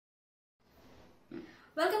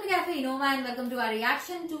Welcome to Cafe INGMANN. Welcome to our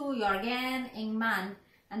reaction to JÖRGEN, INGMANN,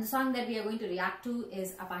 and the song that we are going to react to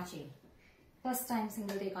is Apache. First time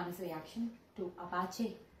single take honest reaction to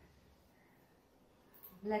Apache.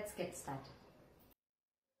 Let's get started.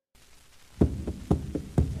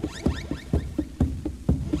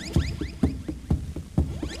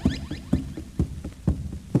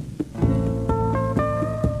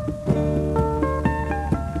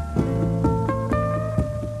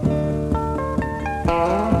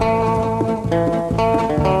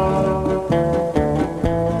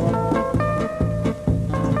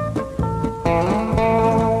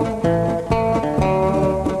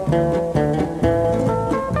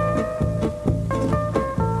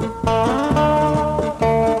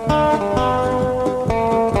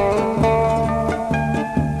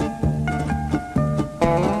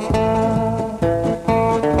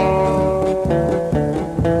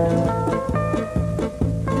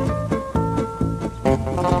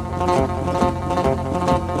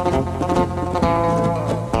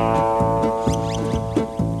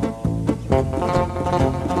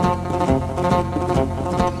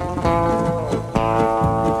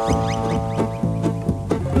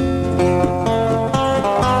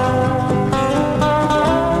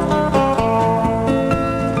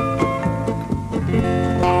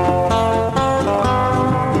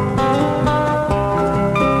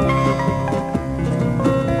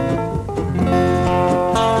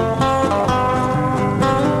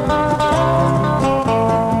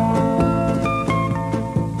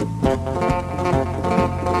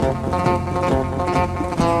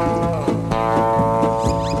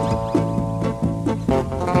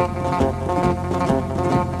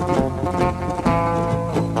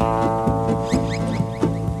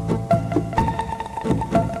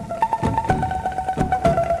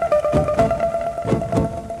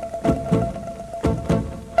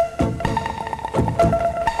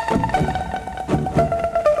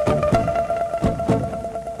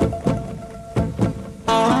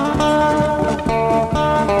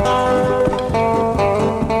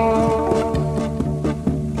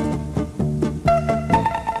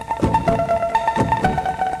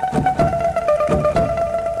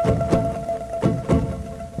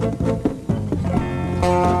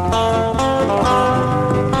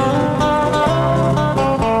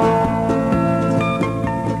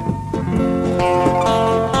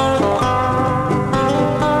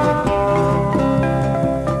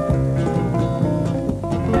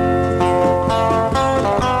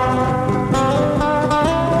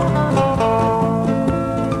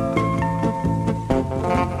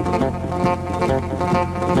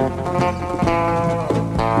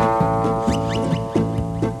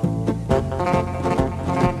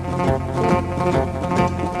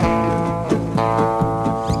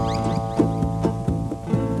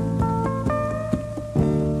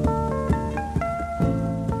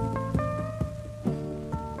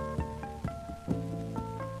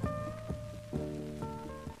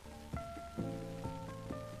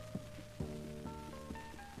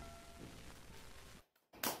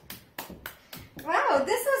 Wow,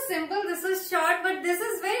 this was simple, this was short, but this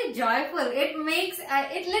is very joyful. It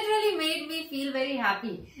literally made me feel very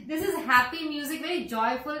happy. This is happy music, very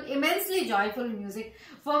joyful, immensely joyful music.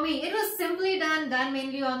 For me, it was simply done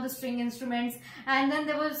mainly on the string instruments, and then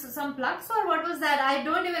there was some plucks, or what was that? I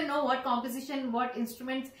don't even know what composition, what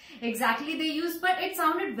instruments exactly they used, but it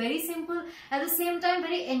sounded very simple, at the same time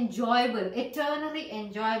very enjoyable, eternally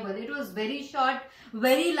enjoyable. It was very short,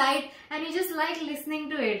 very light, and you just like listening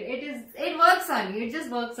to it. It works on you, it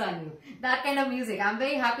just works on you. That kind of music. I'm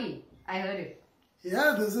very happy I heard it.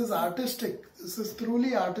 Yeah, this is artistic. This is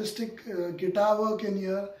truly artistic guitar work in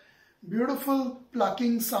here. Beautiful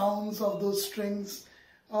plucking sounds of those strings.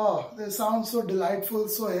 Oh, they sound so delightful,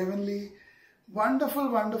 so heavenly.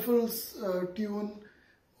 Wonderful, wonderful tune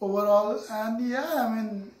overall. And yeah, I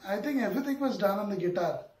mean, I think everything was done on the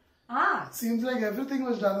guitar. Seems like everything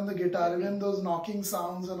was done on the guitar, even those knocking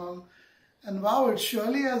sounds and all. And wow, it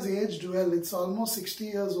surely has aged well. It's almost 60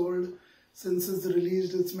 years old since it's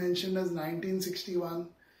released. It's mentioned as 1961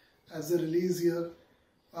 as the release year.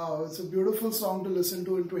 Wow, it's a beautiful song to listen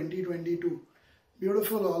to in 2022.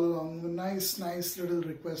 Beautiful all along. A nice little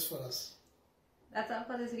request for us. That's all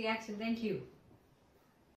for this reaction. Thank you.